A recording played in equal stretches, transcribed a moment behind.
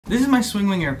This is my swing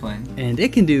wing airplane. And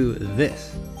it can do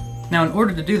this. Now in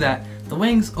order to do that, the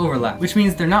wings overlap, which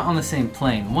means they're not on the same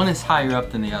plane. One is higher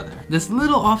up than the other. This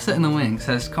little offset in the wings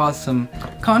has caused some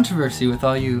controversy with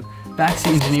all you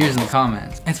backseat engineers in the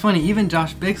comments. It's funny, even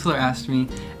Josh Bixler asked me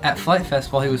at Flite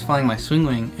Fest while he was flying my swing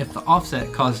wing if the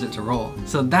offset caused it to roll.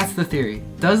 So that's the theory.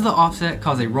 Does the offset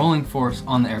cause a rolling force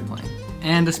on the airplane?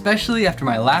 And especially after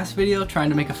my last video trying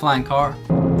to make a flying car,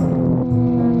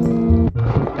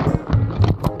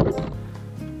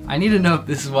 I need to know if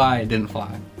this is why I didn't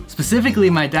fly. Specifically,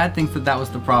 my dad thinks that that was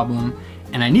the problem,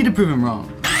 and I need to prove him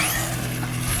wrong.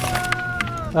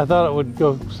 I thought it would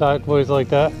go sideways like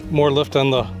that. More lift on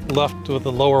the left with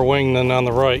the lower wing than on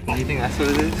the right. Do you think that's what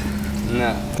it is?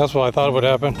 No. That's what I thought would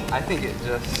happen. I think it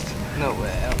just, no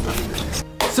way, I don't believe it.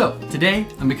 So, today,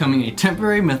 I'm becoming a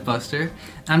temporary mythbuster,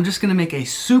 and I'm just gonna make a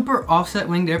super offset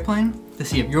winged airplane to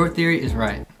see if your theory is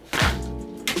right.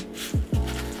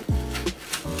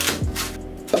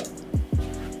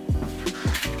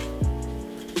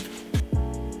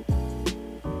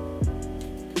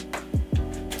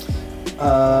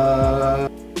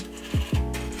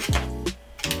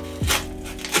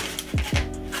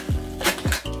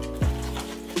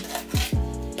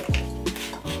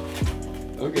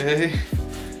 Okay.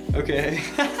 Okay.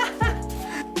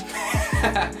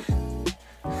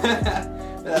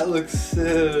 That looks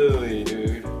silly,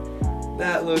 dude.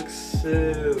 That looks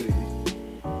silly.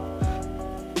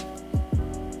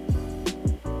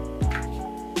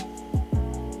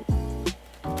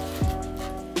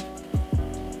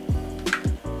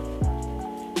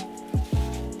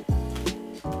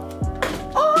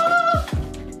 Ah!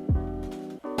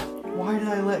 Why did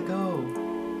I let go?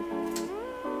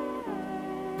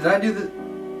 Did I do the...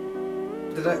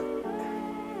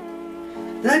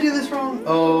 Did I do this wrong?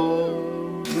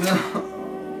 Oh, no.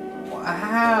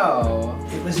 Wow.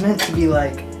 It was meant to be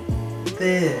like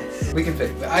this. We can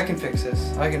fix it. I can fix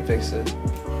this. I can fix it.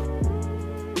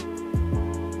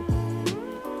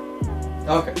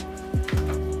 Okay.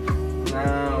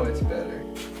 Now it's better.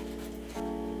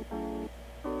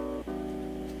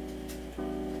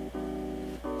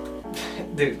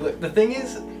 Dude, look, the thing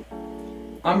is,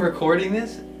 I'm recording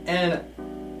this and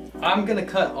I'm gonna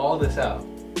cut all this out.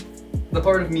 The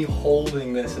part of me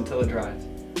holding this until it dries.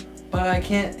 But I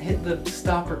can't hit the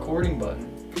stop recording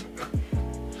button.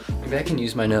 Maybe I can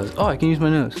use my nose. Oh, I can use my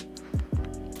nose.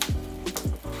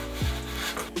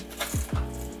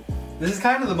 This is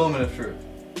kind of the moment of truth.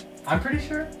 I'm pretty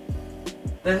sure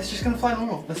that it's just gonna fly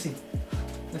normal. Let's see.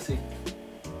 Let's see.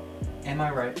 Am I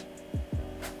right?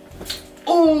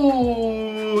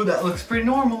 Oh, that looks pretty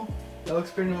normal. That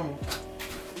looks pretty normal.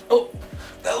 Oh,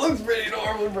 that looks pretty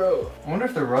normal, bro. I wonder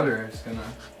if the rudder is gonna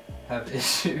have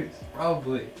issues.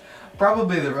 Probably.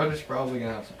 Probably the rudder's probably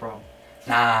gonna have some problems.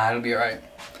 Nah, it'll be alright.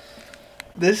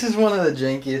 This is one of the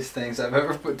jankiest things I've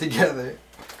ever put together.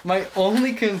 My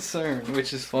only concern,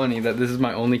 which is funny that this is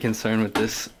my only concern with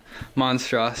this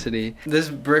monstrosity, this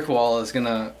brick wall is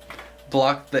gonna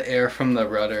block the air from the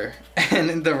rudder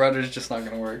and the rudder's just not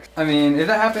gonna work. I mean, if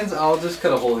that happens, I'll just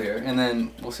cut a hole here and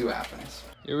then we'll see what happens.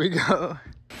 Here we go.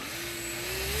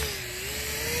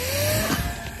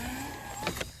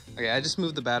 Okay, I just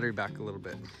moved the battery back a little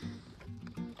bit.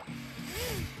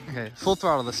 Okay, full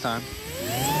throttle this time.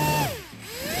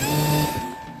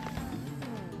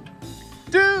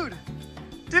 Dude!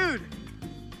 Dude!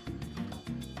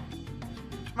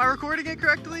 Am I recording it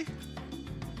correctly?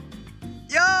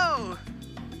 Yo!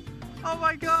 Oh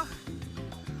my god!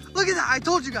 Look at that! I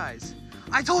told you guys!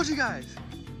 I told you guys!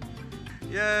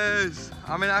 Yes!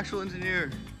 I'm an actual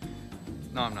engineer.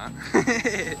 No, I'm not.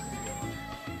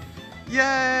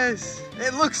 Yes!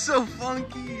 It looks so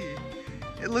funky!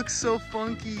 It looks so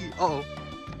funky. Uh-oh.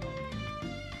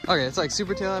 Okay, it's like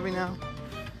super tail heavy now.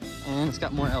 And it's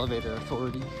got more elevator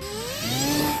authority.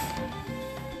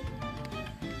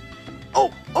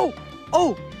 Oh! Oh!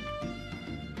 Oh!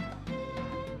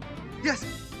 Yes!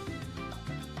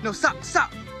 No, stop!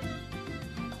 Stop!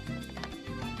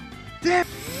 Damn!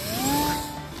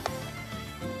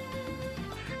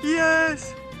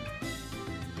 Yes!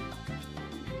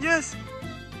 Yes!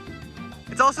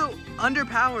 It's also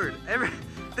underpowered.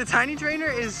 The Tiny Trainer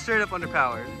is straight up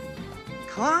underpowered.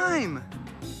 Climb!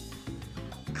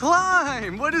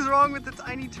 Climb! What is wrong with the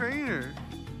Tiny Trainer?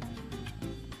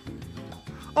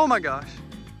 Oh my gosh.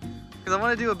 Because I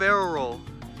want to do a barrel roll.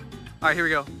 Alright, here we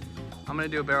go. I'm going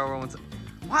to do a barrel roll once.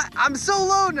 What? I'm so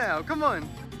low now. Come on.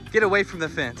 Get away from the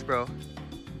fence, bro.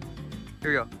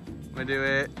 Here we go. I'm going to do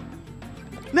it.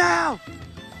 Now!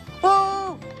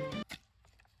 Oh!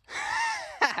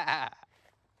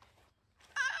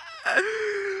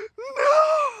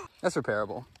 No! That's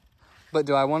repairable. But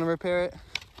do I want to repair it?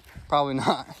 Probably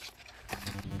not.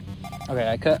 Okay,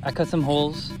 I cut some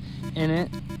holes in it,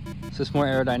 so it's more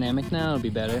aerodynamic now. It'll be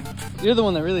better. You're the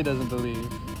one that really doesn't believe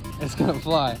it's gonna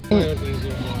fly.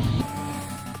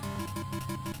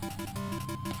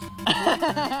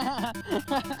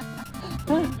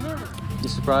 You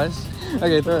surprised?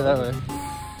 Okay, throw it that way.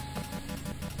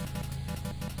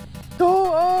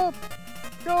 Go up!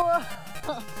 Go up!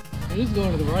 It is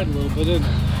going to the right a little bit, isn't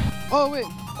it? Oh, wait.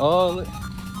 Oh, look.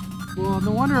 Well,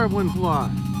 no wonder it wouldn't fly.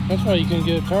 That's why you couldn't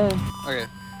get a turn. Okay.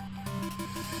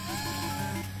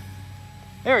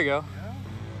 There we go.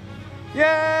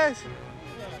 Yeah? Yes!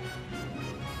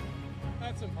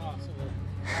 That's impossible.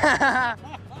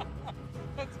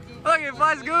 That's good. Look, it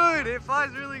flies good. It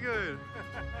flies really good.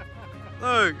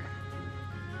 Look.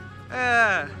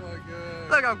 Yeah. Oh my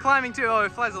God. Look, I'm climbing too. Oh,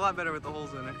 it flies a lot better with the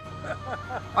holes in it.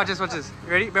 Watch this, watch this.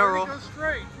 You ready? Barrel roll. Go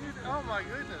straight, dude. Oh my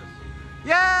goodness.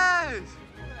 Yes!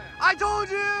 I told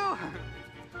you!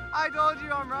 I told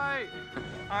you I'm right.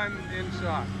 I'm in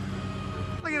shock.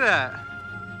 Look at that.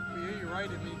 Well, yeah, you're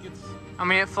right. I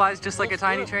mean, it flies just like a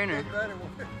tiny trainer.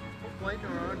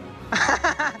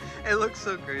 It looks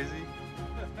so crazy.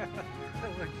 That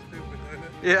looks stupid, doesn't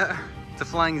it? Yeah, it's a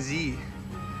flying Z.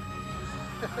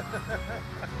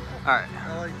 Alright.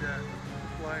 I like that.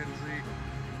 Flying Z.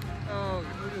 Oh,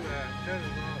 look at that. That is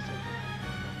awesome.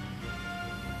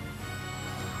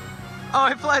 Oh,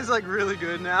 it flies like really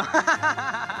good now.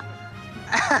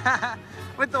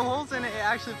 With the holes in it, it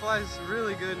actually flies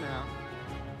really good now.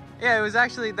 Yeah, it was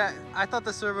actually that. I thought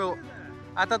the servo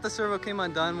came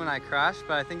undone when I crashed,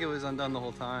 but I think it was undone the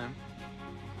whole time.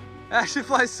 It actually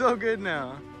flies so good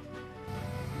now.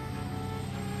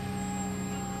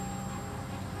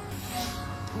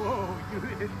 Whoa, you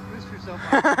missed yourself.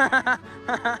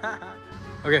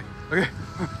 Okay, we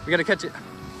gotta catch it.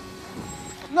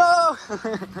 No!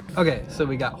 Okay, so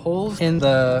we got holes in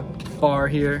the bar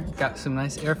here, got some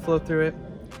nice airflow through it,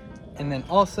 and then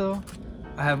also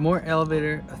I have more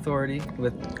elevator authority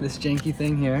with this janky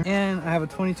thing here, and I have a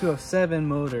 2207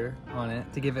 motor on it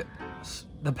to give it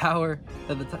the power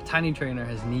that the Tiny Trainer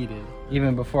has needed,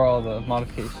 even before all the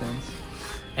modifications.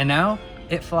 And now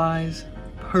it flies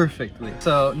perfectly.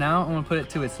 So now I'm gonna put it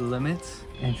to its limits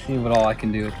and see what all I can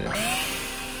do with it.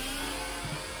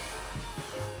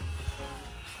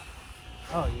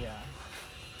 Oh yeah.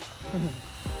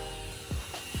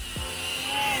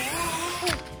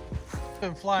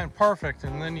 Been flying perfect,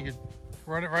 and then you could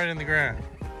run it right in the ground.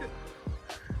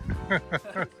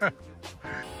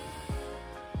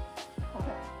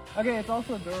 Okay, it's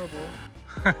also durable.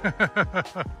 I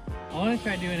want to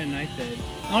try doing a knife edge.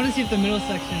 I want to see if the middle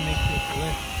section makes it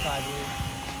lift sideways.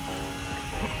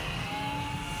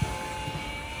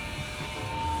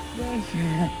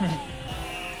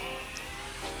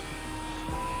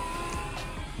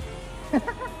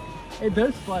 It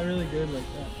does fly really good like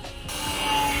that.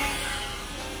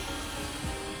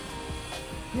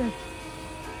 Yes.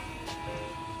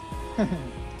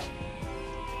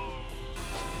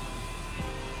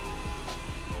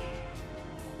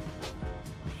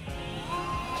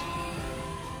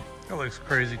 That looks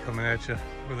crazy coming at you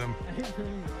with them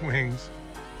wings.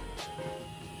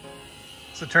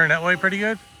 Does it turn that way pretty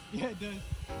good? Yeah, it does.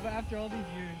 But after all these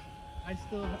years, I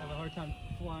still have a hard time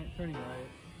turning right.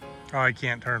 Oh, I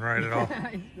can't turn right at all.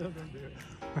 I still don't do it.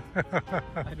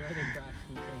 I'd rather crash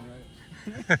than turn right.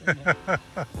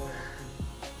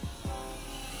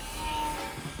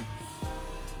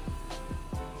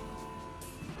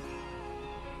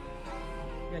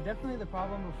 Yeah, definitely the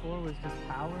problem before was just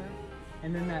power,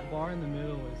 and then that bar in the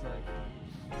middle was like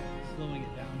slowing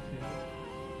it down too,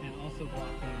 and also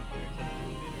blocking the flare to the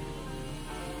elevator.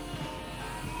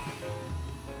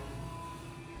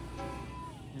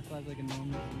 It flies like a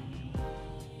normal plane.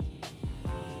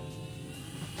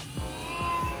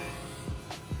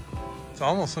 It's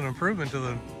almost an improvement to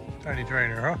the Tiny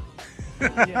Trainer, huh?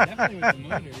 Yeah, definitely with the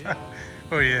motor, yeah.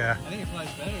 Oh yeah. I think it flies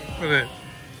better With it.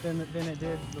 than it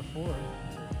did before.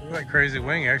 That crazy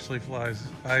wing actually flies.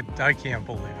 I can't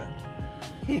believe it.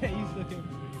 Yeah, you still can't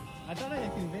believe it. I thought I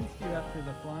had convinced you after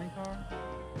the flying car,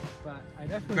 but I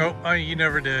definitely... Nope, you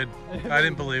never did. I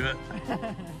didn't believe it.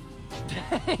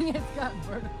 Dang, it's got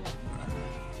vertical.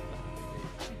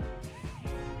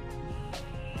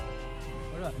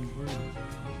 What about inverted?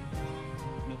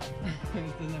 Nope.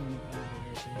 It doesn't have enough elevator.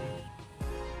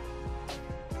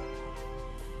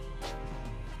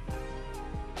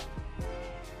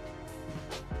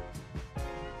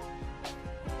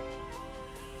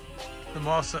 The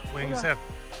Mossad wings have...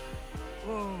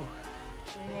 Whoa.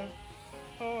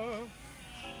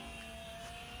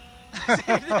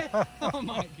 Oh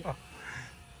my god.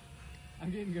 I'm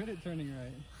getting good at turning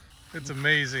right. It's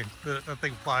amazing that that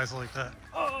thing flies like that.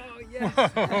 Oh, yes.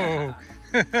 Whoa.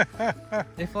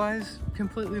 It flies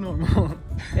completely normal.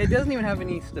 It doesn't even have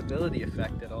any stability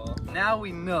effect at all. Now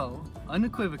we know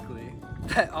unequivocally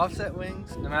that offset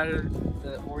wings, no matter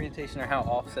the orientation or how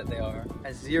offset they are,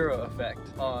 has zero effect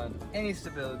on any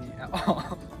stability at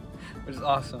all, which is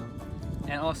awesome.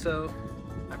 And also,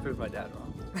 I proved my dad wrong.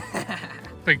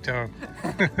 Big time.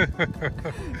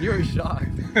 You were shocked.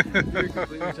 You were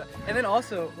completely shocked. And then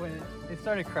also, when it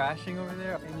started crashing over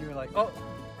there, and you were like, oh,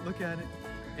 look at it.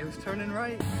 It was turning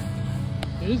right.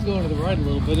 It is going to the right a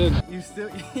little bit, isn't it? You still,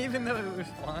 even though it was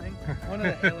flying, one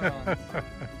of the ailerons,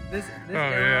 this Oh,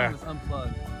 aileron yeah. was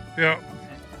unplugged. Yep.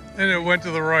 And it went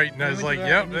to the right, and I It was went like, to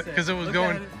the right, yep, and you said, because it was "Look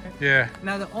going, at it." yeah.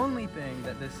 Now the only thing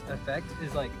that this affects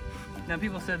is like, now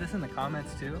people said this in the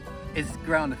comments too, is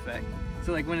ground effect.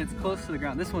 So like when it's close to the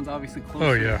ground, this one's obviously close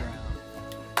Oh, to yeah. the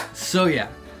ground. So yeah,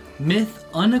 myth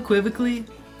unequivocally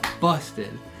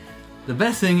busted. The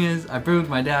best thing is, I proved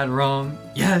my dad wrong.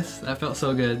 Yes, that felt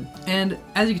so good. And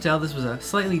as you can tell, this was a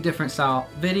slightly different style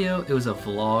video. It was a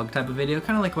vlog type of video,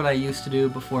 kind of like what I used to do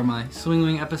before my Swing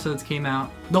Wing episodes came out.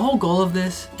 The whole goal of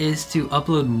this is to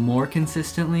upload more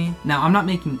consistently. Now, I'm not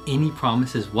making any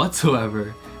promises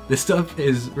whatsoever. This stuff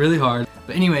is really hard.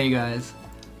 But anyway, you guys,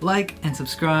 like and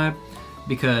subscribe,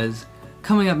 because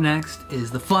coming up next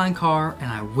is the flying car,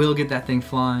 and I will get that thing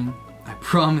flying. I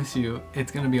promise you,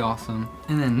 it's gonna be awesome.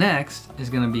 And then next is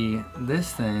gonna be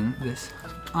this thing, this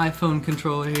iPhone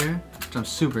controller here, which I'm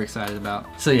super excited about.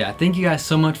 So yeah, thank you guys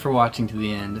so much for watching to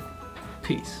the end.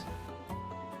 Peace.